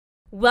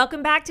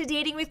Welcome back to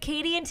Dating with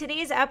Katy. In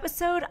today's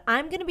episode,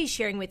 I'm going to be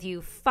sharing with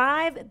you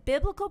 5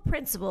 biblical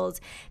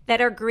principles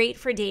that are great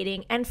for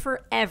dating and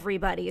for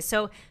everybody.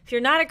 So if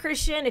you're not a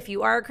Christian, if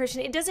you are a Christian,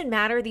 it doesn't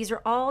matter. These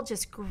are all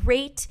just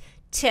great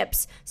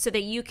tips so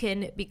that you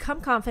can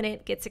become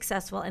confident, get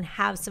successful, and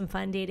have some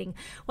fun dating.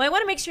 Well, I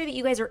want to make sure that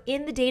you guys are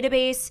in the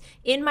database,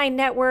 in my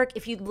network.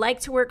 If you'd like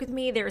to work with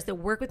me, there's the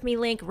Work With Me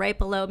link right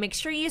below. Make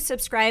sure you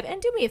subscribe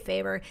and do me a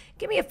favor.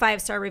 Give me a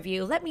 5-star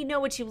review. Let me know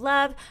what you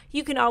love.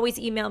 You can always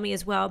email me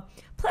as well.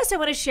 Plus, I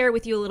want to share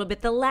with you a little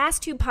bit. The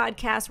last 2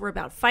 podcasts were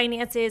about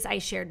finances. I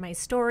shared my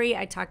story.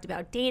 I talked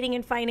about dating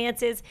and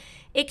finances.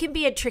 It can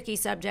be a tricky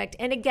subject.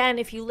 And again,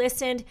 if you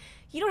listened,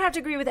 you don't have to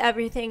agree with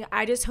everything.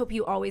 I just hope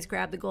you always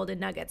grab the golden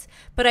nuggets.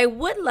 But I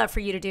would love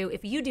for you to do,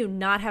 if you do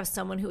not have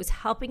someone who is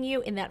helping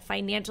you in that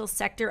financial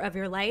sector of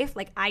your life,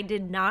 like I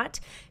did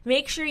not,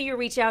 make sure you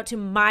reach out to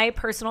my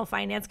personal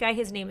finance guy.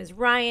 His name is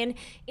Ryan.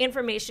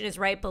 Information is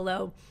right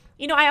below.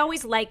 You know, I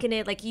always liken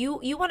it like you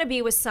want to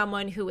be with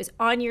someone who is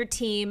on your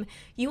team.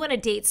 You want to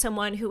date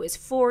someone who is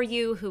for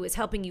you, who is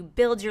helping you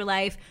build your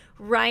life.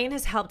 Ryan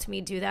has helped me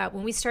do that.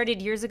 When we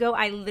started years ago,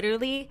 I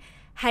literally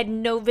had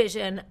no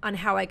vision on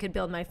how I could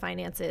build my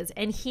finances.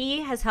 And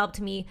he has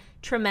helped me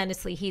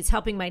tremendously. He's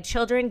helping my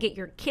children. Get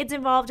your kids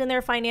involved in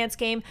their finance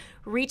game.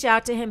 Reach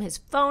out to him. His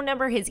phone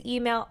number, his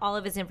email, all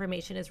of his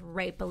information is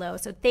right below.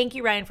 So thank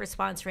you, Ryan, for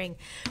sponsoring.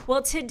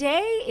 Well,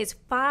 today is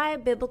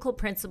 5 biblical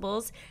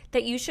principles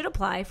that you should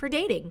apply for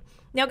dating.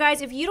 Now,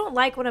 guys, if you don't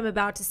like what I'm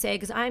about to say,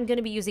 because I'm going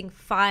to be using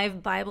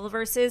 5 Bible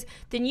verses,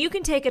 then you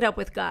can take it up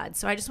with God.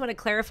 So I just want to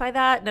clarify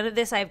that. None of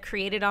this I've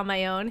created on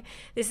my own.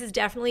 This is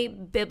definitely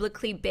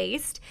biblically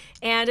based.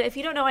 And if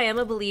you don't know, I am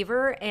a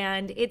believer,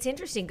 and it's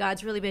interesting.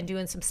 God's really been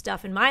doing some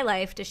stuff in my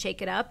life to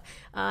shake it up,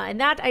 and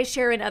that I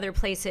share in other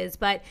places.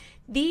 But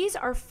these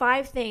are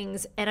 5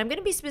 things, and I'm going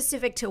to be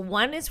specific to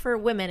one is for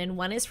women and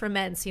one is for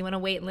men, so you want to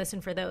wait and listen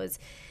for those.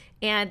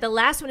 And the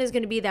last one is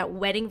going to be that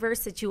wedding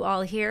verse that you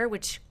all hear,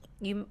 which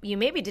you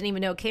maybe didn't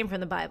even know came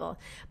from the Bible.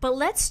 But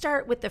let's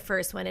start with the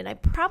first one, and I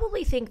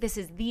probably think this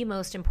is the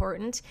most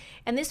important.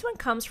 And this one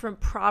comes from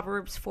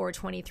Proverbs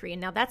 4:23.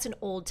 And now that's an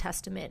Old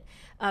Testament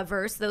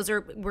verse.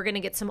 We're going to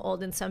get some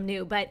old and some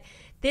new. But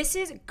this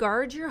is,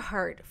 guard your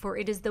heart, for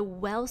it is the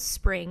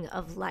wellspring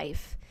of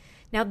life.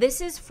 Now, this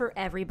is for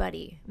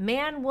everybody.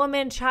 Man,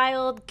 woman,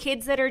 child,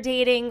 kids that are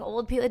dating,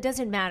 old people, it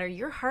doesn't matter.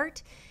 Your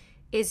heart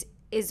is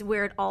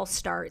where it all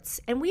starts.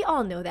 And we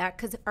all know that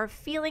because our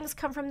feelings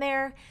come from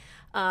there.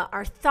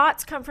 Our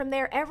thoughts come from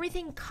there.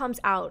 Everything comes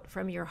out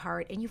from your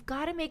heart, and you've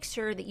got to make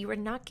sure that you are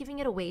not giving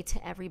it away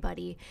to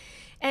everybody.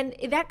 And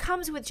that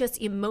comes with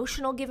just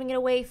emotional giving it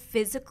away,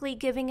 physically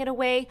giving it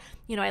away.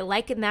 You know, I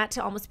liken that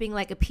to almost being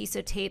like a piece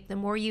of tape. The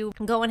more you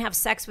go and have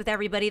sex with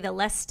everybody, the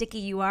less sticky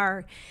you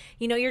are.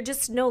 You know, you're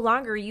just no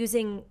longer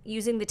using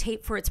the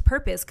tape for its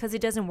purpose because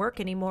it doesn't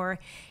work anymore.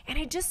 And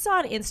I just saw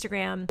on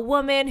Instagram a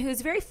woman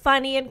who's very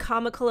funny and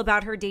comical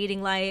about her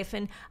dating life,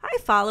 and I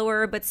follow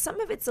her, but some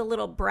of it's a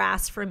little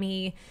brass for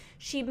me.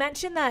 She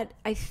mentioned that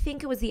I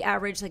think it was the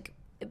average, like,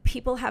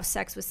 people have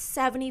sex with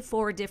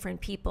 74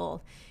 different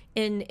people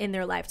in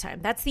their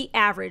lifetime. That's the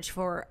average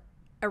for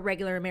a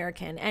regular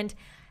American. And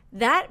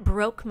that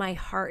broke my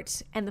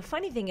heart. And the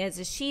funny thing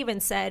is she even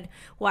said,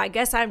 well, I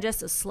guess I'm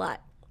just a slut.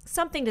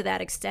 Something to that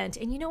extent.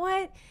 And you know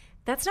what?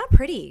 That's not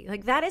pretty.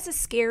 Like, that is a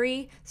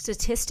scary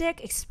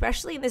statistic,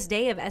 especially in this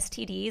day of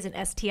STDs and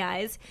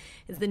STIs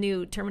is the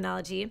new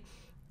terminology.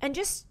 And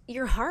just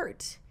your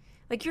heart.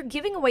 Like, you're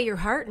giving away your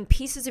heart and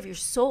pieces of your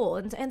soul.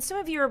 And some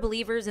of you are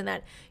believers in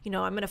that, you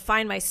know, I'm going to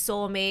find my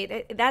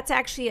soulmate. That's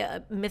actually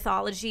a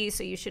mythology,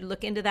 so you should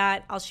look into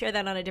that. I'll share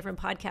that on a different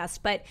podcast.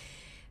 But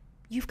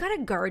you've got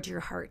to guard your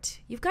heart.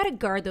 You've got to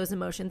guard those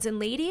emotions. And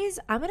ladies,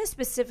 I'm going to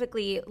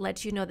specifically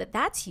let you know that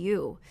that's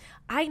you.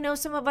 I know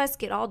some of us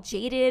get all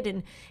jaded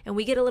and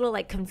we get a little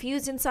like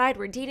confused inside.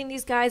 We're dating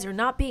these guys or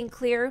not being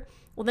clear.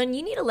 Well, then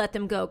you need to let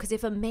them go. Because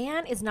if a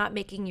man is not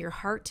making your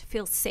heart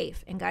feel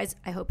safe, and guys,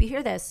 I hope you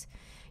hear this,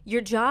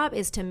 your job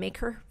is to make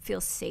her feel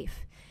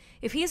safe.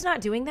 If he is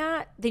not doing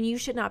that, then you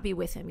should not be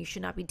with him. You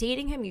should not be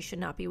dating him. You should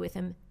not be with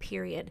him,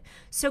 period.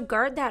 So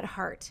guard that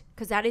heart,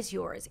 because that is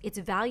yours. It's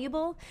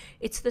valuable.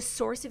 It's the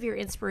source of your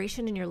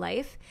inspiration in your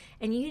life,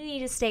 and you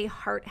need to stay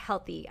heart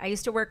healthy. I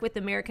used to work with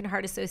the American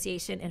Heart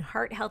Association, and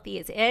heart healthy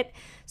is it.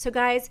 So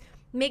guys,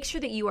 make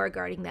sure that you are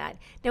guarding that.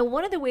 Now,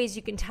 one of the ways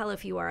you can tell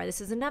if you are,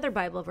 this is another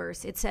Bible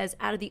verse. It says,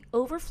 out of the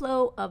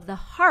overflow of the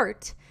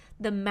heart,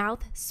 the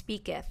mouth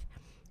speaketh.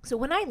 So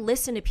when I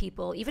listen to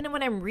people, even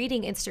when I'm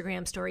reading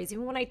Instagram stories,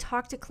 even when I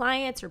talk to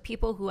clients or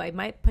people who I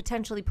might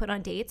potentially put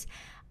on dates,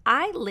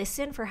 I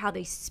listen for how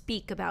they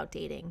speak about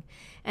dating.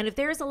 And if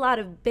there's a lot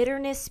of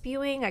bitterness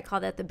spewing, I call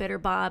that the bitter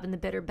Bob and the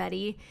bitter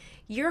Betty,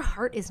 your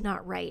heart is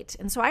not right.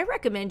 And so I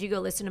recommend you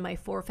go listen to my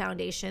 4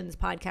 Foundations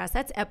podcast.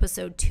 That's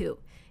episode 2.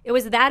 It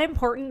was that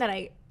important that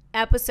I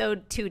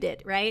episode 2'd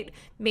it, right?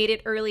 Made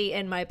it early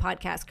in my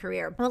podcast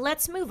career. Well,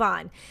 let's move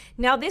on.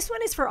 Now, this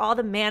one is for all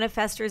the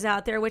manifestors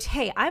out there, which,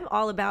 hey, I'm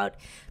all about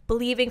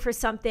believing for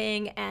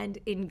something and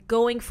in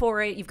going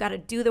for it. You've got to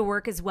do the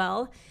work as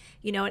well.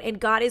 and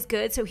God is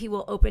good, so he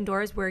will open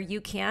doors where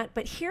you can't.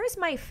 But here's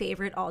my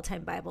favorite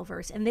all-time Bible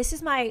verse, and this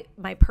is my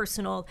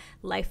personal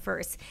life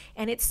verse,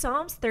 and it's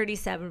Psalms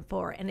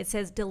 37:4, and it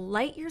says,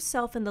 "Delight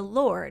yourself in the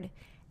Lord,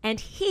 and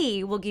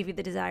he will give you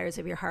the desires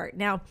of your heart."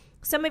 Now,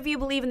 some of you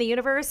believe in the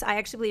universe. I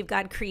actually believe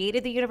God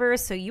created the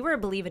universe, so you are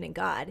believing in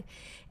God,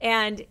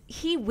 and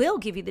he will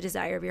give you the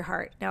desire of your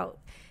heart.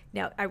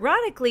 Now,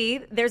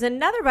 ironically, there's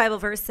another Bible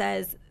verse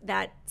says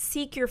that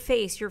seek your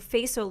face,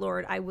 O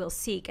Lord, I will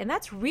seek. And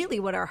that's really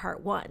what our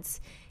heart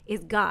wants,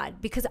 is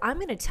God. Because I'm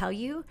going to tell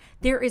you,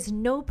 there is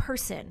no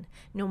person,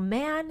 no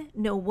man,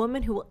 no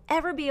woman who will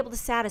ever be able to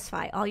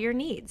satisfy all your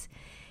needs.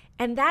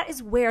 And that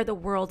is where the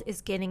world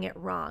is getting it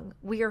wrong.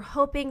 We are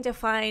hoping to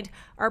find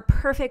our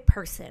perfect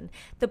person,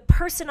 the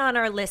person on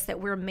our list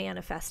that we're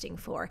manifesting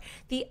for,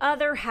 the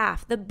other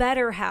half, the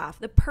better half,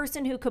 the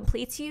person who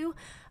completes you.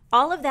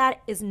 All of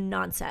that is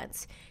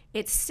nonsense.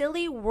 It's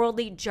silly,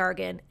 worldly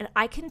jargon. And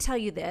I can tell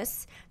you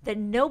this, that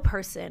no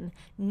person,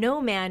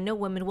 no man, no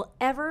woman will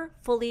ever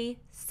fully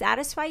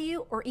satisfy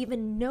you or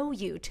even know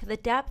you to the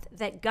depth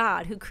that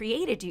God, who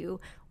created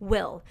you,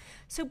 will.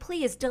 So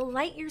please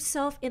delight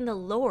yourself in the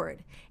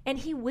Lord, and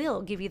he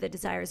will give you the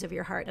desires of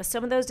your heart. Now,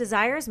 some of those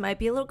desires might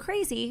be a little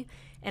crazy.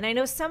 And I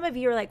know some of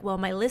you are like, well,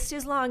 my list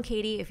is long,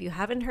 Katy. If you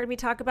haven't heard me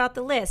talk about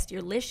the list,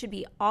 your list should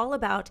be all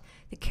about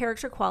the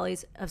character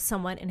qualities of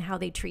someone and how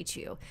they treat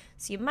you.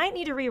 So you might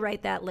need to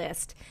rewrite that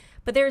list.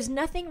 But there's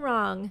nothing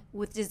wrong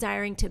with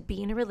desiring to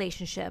be in a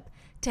relationship,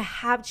 to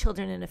have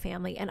children in a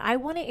family. And I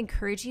want to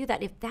encourage you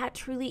that if that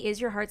truly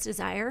is your heart's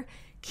desire,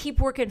 keep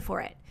working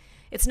for it.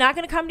 It's not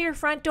going to come to your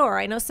front door.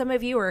 I know some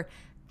of you are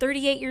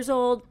 38 years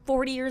old,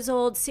 40 years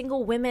old,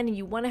 single women, and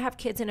you want to have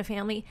kids in a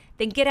family,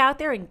 then get out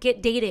there and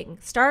get dating.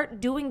 Start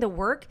doing the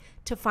work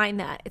to find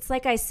that. It's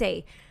like I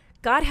say,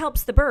 God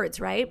helps the birds,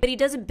 right? But he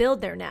doesn't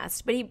build their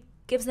nest, but he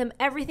gives them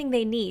everything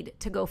they need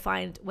to go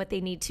find what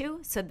they need to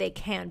so they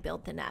can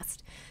build the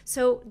nest.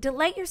 So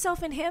delight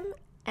yourself in him,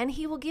 and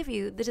he will give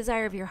you the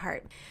desire of your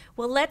heart.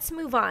 Well, let's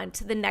move on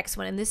to the next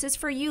one. And this is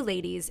for you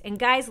ladies. And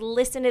guys,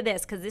 listen to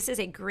this, because this is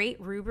a great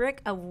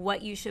rubric of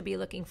what you should be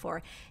looking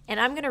for. And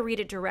I'm going to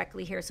read it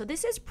directly here. So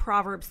this is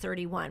Proverbs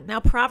 31. Now,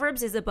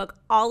 Proverbs is a book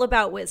all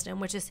about wisdom,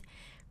 which is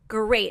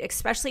great,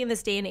 especially in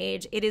this day and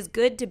age. It is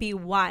good to be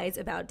wise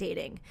about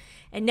dating.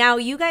 And now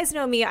you guys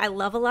know me. I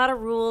love a lot of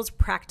rules,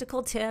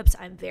 practical tips.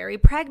 I'm very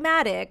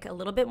pragmatic, a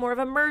little bit more of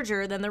a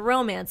merger than the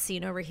romance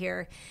scene over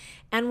here.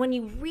 And when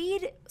you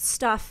read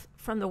stuff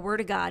from the Word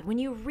of God, when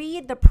you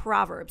read the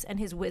Proverbs and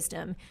his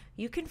wisdom,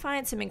 you can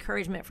find some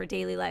encouragement for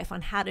daily life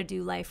on how to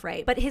do life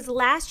right. But his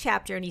last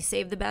chapter, and he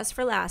saved the best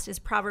for last, is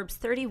Proverbs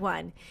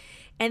 31.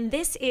 And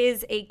this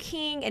is a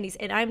king,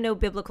 and I'm no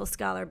biblical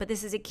scholar, but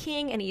this is a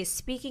king, and he is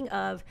speaking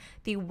of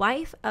the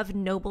wife of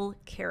noble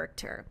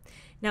character.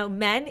 Now,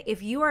 men,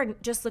 if you are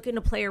just looking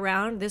to play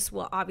around, this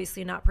will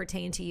obviously not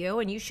pertain to you,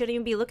 and you shouldn't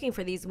even be looking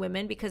for these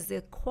women, because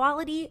the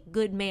quality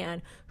good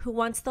man who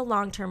wants the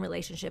long-term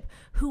relationship,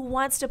 who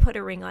wants to put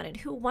a ring on it,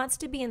 who wants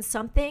to be in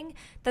something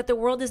that the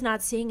world is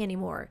not seeing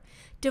anymore.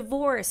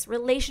 Divorce,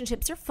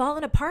 relationships are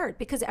falling apart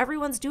because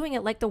everyone's doing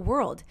it like the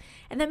world.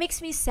 And that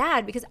makes me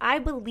sad, because I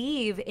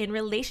believe in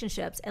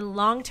relationships and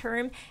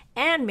long-term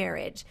and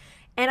marriage.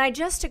 And I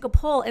just took a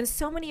poll, and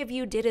so many of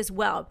you did as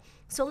well.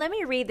 So let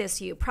me read this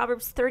to you.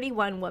 Proverbs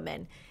 31,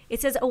 woman.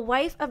 It says, "A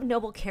wife of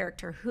noble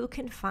character, who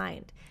can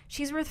find?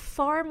 She's worth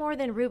far more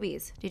than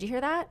rubies." Did you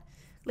hear that?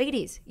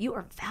 Ladies, you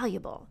are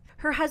valuable.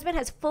 Her husband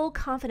has full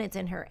confidence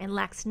in her and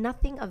lacks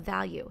nothing of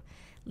value.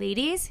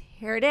 Ladies,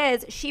 here it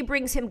is. She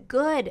brings him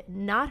good,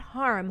 not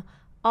harm,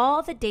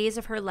 all the days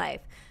of her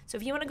life. So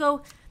if you want to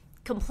go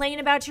complain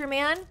about your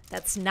man,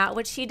 that's not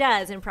what she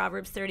does in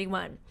Proverbs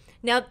 31.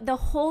 Now, the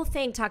whole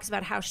thing talks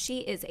about how she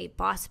is a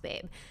boss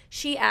babe.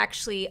 She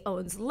actually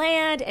owns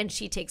land, and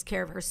she takes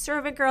care of her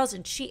servant girls,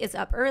 and she is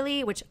up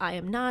early, which I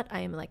am not.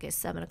 I am like a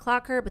 7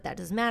 o'clocker, but that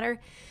doesn't matter.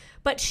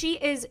 But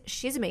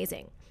she's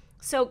amazing.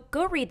 So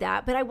go read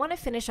that. But I want to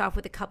finish off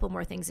with a couple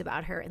more things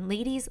about her. And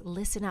ladies,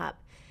 listen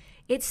up.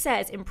 It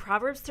says in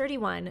Proverbs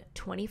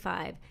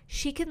 31:25,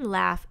 she can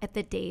laugh at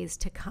the days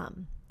to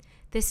come.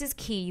 This is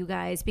key, you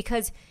guys,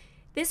 because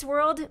this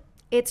world,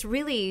 it's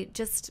really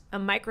just a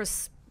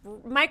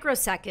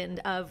microsecond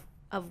of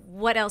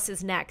what else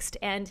is next.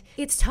 And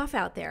it's tough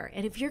out there.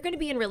 And if you're going to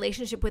be in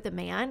relationship with a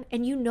man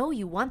and you know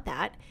you want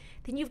that,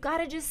 then you've got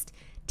to just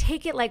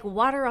take it like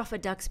water off a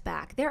duck's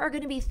back. There are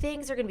going to be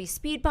things, there are going to be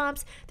speed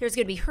bumps, there's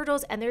going to be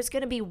hurdles, and there's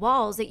going to be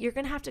walls that you're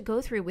going to have to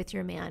go through with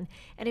your man.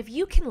 And if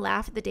you can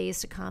laugh at the days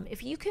to come,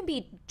 if you can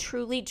be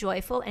truly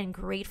joyful and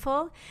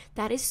grateful,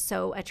 that is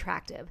so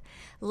attractive.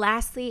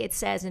 Lastly, it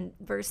says in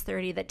verse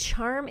 30 that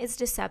charm is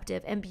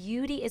deceptive and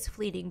beauty is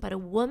fleeting, but a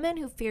woman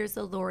who fears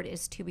the Lord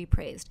is to be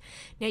praised.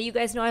 Now, you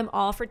guys know I'm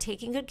all for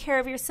taking good care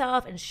of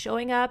yourself and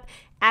showing up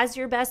as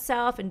your best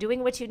self and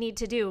doing what you need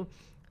to do.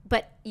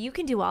 But you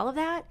can do all of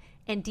that,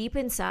 and deep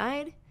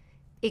inside,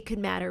 it could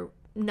matter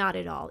not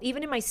at all.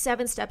 Even in my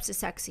 7 steps to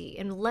sexy,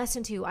 in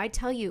lesson 2, I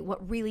tell you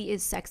what really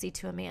is sexy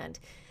to a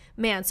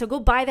man. So go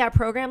buy that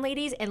program,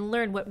 ladies, and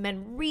learn what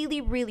men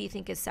really, really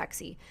think is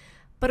sexy.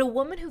 But a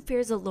woman who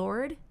fears the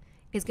Lord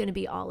is going to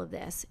be all of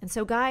this. And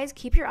so guys,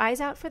 keep your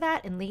eyes out for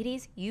that. And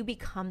ladies, you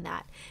become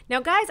that.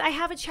 Now guys, I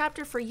have a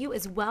chapter for you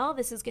as well.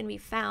 This is going to be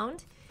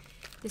found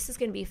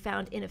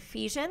in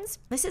Ephesians.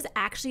 This is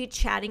actually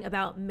chatting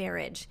about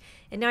marriage.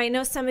 And now I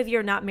know some of you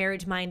are not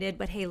marriage minded,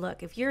 but hey,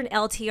 look, if you're an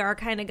LTR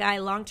kind of guy,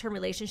 long-term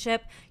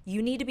relationship,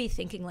 you need to be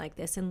thinking like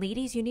this. And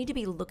ladies, you need to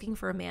be looking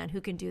for a man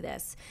who can do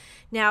this.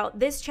 Now,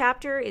 this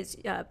chapter is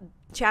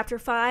chapter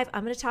 5.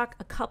 I'm going to talk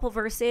a couple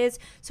verses.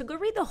 So go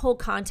read the whole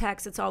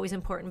context. It's always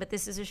important, but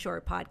this is a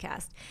short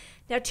podcast.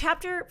 Now,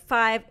 chapter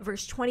 5,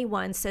 verse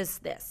 21 says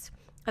this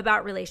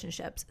about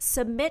relationships.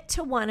 Submit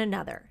to one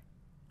another.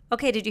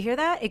 Okay, did you hear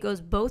that? It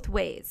goes both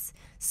ways.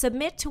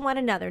 Submit to one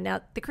another.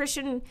 Now, the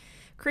Christian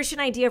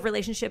idea of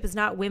relationship is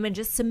not women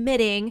just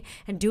submitting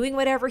and doing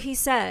whatever he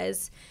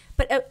says.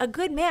 But a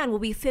good man will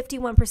be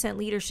 51%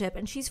 leadership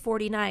and she's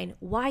 49.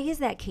 Why is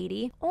that,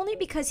 Katy? Only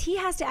because he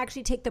has to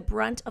actually take the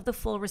brunt of the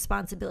full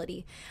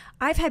responsibility.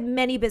 I've had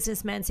many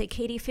businessmen say,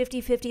 Katy,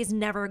 50-50 is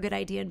never a good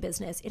idea in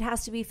business. It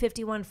has to be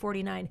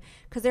 51-49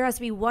 because there has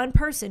to be one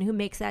person who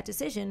makes that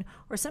decision,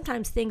 or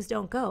sometimes things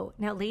don't go.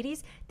 Now,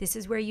 ladies, this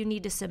is where you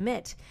need to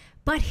submit.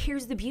 But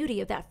here's the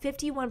beauty of that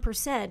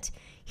 51%.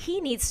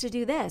 He needs to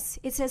do this.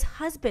 It says,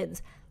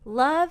 husbands,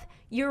 love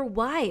your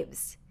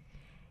wives.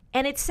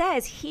 And it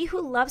says, he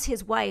who loves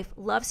his wife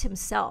loves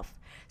himself.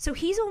 So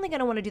he's only going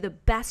to want to do the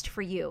best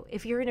for you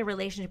if you're in a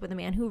relationship with a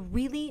man who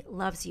really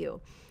loves you.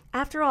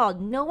 After all,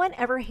 no one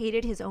ever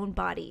hated his own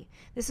body.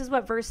 This is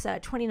what verse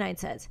 29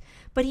 says.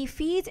 But he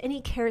feeds and he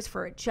cares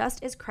for it,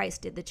 just as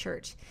Christ did the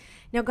church.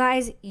 Now,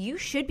 guys, you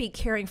should be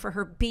caring for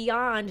her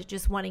beyond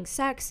just wanting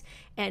sex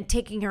and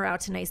taking her out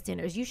to nice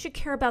dinners. You should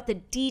care about the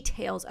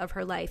details of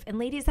her life. And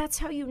ladies, that's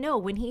how you know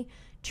when he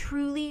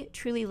truly,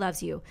 truly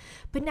loves you.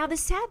 But now the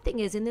sad thing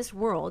is, in this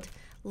world,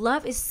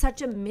 love is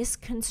such a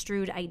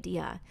misconstrued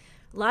idea.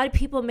 A lot of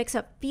people mix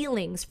up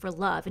feelings for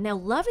love. And now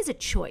love is a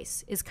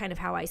choice, is kind of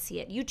how I see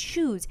it. You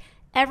choose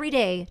every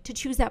day to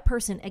choose that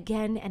person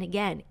again and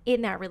again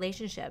in that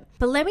relationship.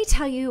 But let me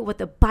tell you what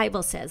the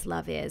Bible says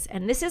love is.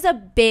 And this is a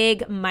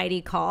big,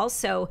 mighty call.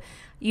 So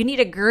you need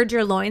to gird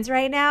your loins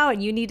right now,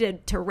 and you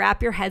need to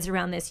wrap your heads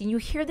around this. And you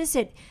hear this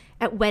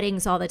at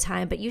weddings all the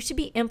time, but you should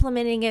be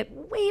implementing it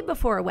way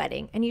before a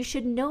wedding. And you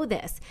should know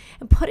this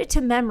and put it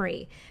to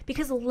memory,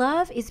 because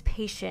love is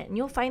patient. And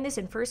you'll find this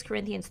in 1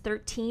 Corinthians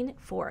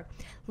 13:4.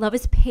 Love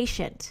is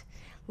patient.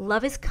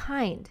 Love is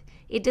kind.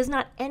 It does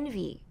not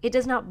envy. It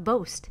does not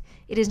boast.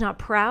 It is not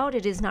proud.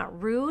 It is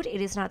not rude.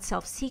 It is not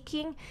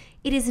self-seeking.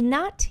 It is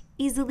not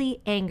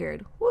easily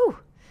angered. Woo!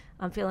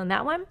 I'm feeling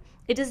that one.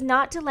 It does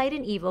not delight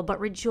in evil, but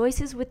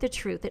rejoices with the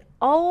truth. It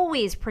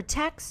always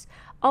protects,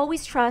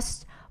 always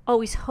trusts,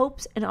 always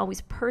hopes, and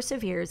always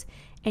perseveres.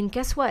 And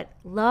guess what?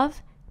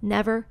 Love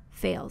never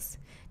fails.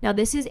 Now,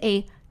 this is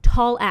a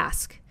tall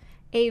ask,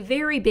 a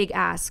very big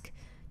ask,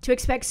 to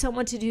expect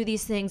someone to do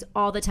these things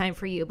all the time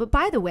for you. But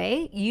by the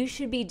way, you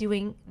should be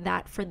doing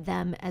that for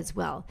them as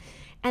well.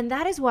 And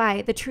that is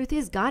why the truth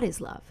is God is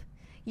love.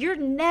 You're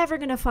never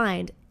going to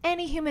find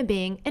any human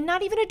being, and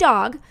not even a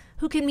dog,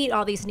 who can meet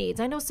all these needs.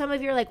 I know some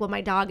of you are like, well,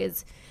 my dog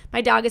is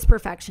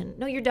perfection.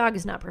 No, your dog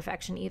is not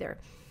perfection either.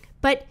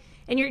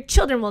 And your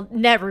children will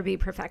never be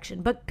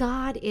perfection, but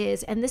God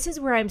is. And this is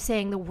where I'm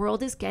saying the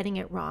world is getting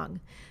it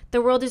wrong.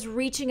 The world is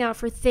reaching out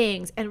for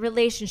things and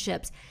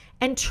relationships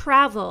and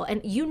travel.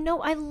 And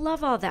I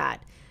love all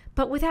that.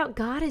 But without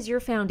God as your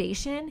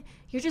foundation,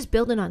 you're just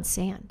building on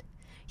sand.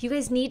 You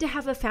guys need to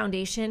have a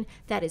foundation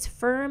that is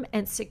firm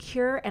and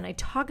secure. And I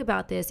talk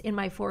about this in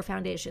my 4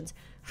 foundations.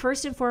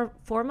 First and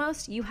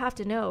foremost, you have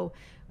to know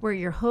where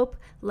your hope,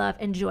 love,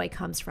 and joy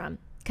comes from.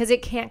 Because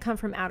it can't come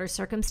from outer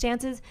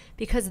circumstances,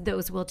 because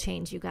those will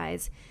change, you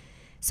guys.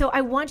 So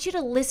I want you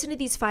to listen to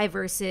these 5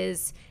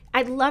 verses.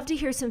 I'd love to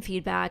hear some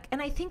feedback.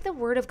 And I think the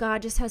Word of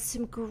God just has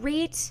some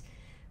great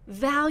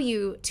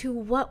value to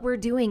what we're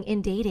doing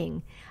in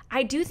dating.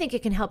 I do think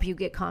it can help you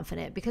get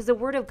confident, because the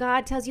Word of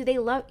God tells you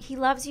He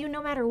loves you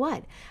no matter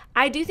what.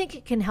 I do think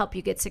it can help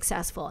you get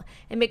successful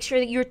and make sure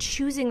that you're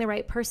choosing the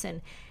right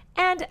person.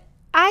 And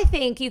I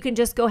think you can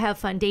just go have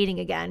fun dating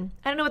again.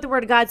 I don't know what the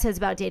Word of God says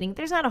about dating.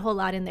 There's not a whole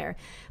lot in there.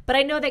 But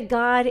I know that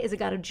God is a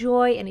God of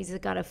joy, and He's a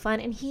God of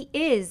fun, and He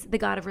is the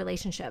God of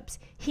relationships.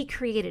 He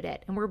created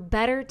it, and we're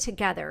better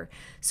together.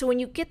 So when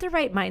you get the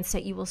right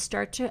mindset, you will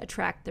start to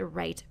attract the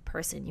right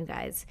person, you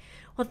guys.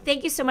 Well,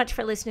 thank you so much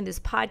for listening to this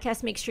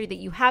podcast. Make sure that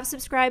you have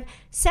subscribed.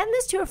 Send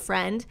this to a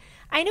friend.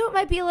 I know it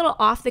might be a little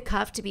off the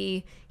cuff to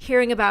be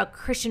hearing about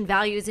Christian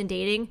values in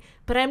dating,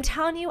 but I'm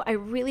telling you, I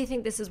really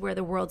think this is where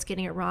the world's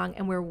getting it wrong,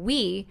 and where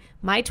we,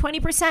 my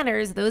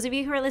 20%ers, those of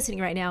you who are listening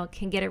right now,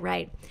 can get it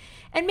right.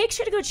 And make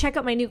sure to go check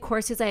out my new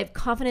courses. I have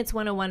Confidence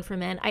 101 for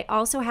men. I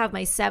also have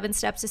my 7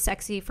 Steps to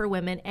Sexy for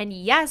women. And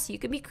yes, you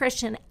can be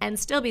Christian and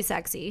still be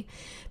sexy,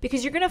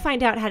 because you're going to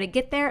find out how to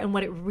get there and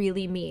what it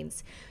really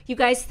means. You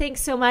guys,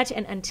 thanks so much.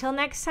 And until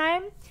next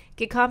time,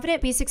 get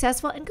confident, be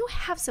successful, and go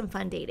have some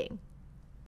fun dating.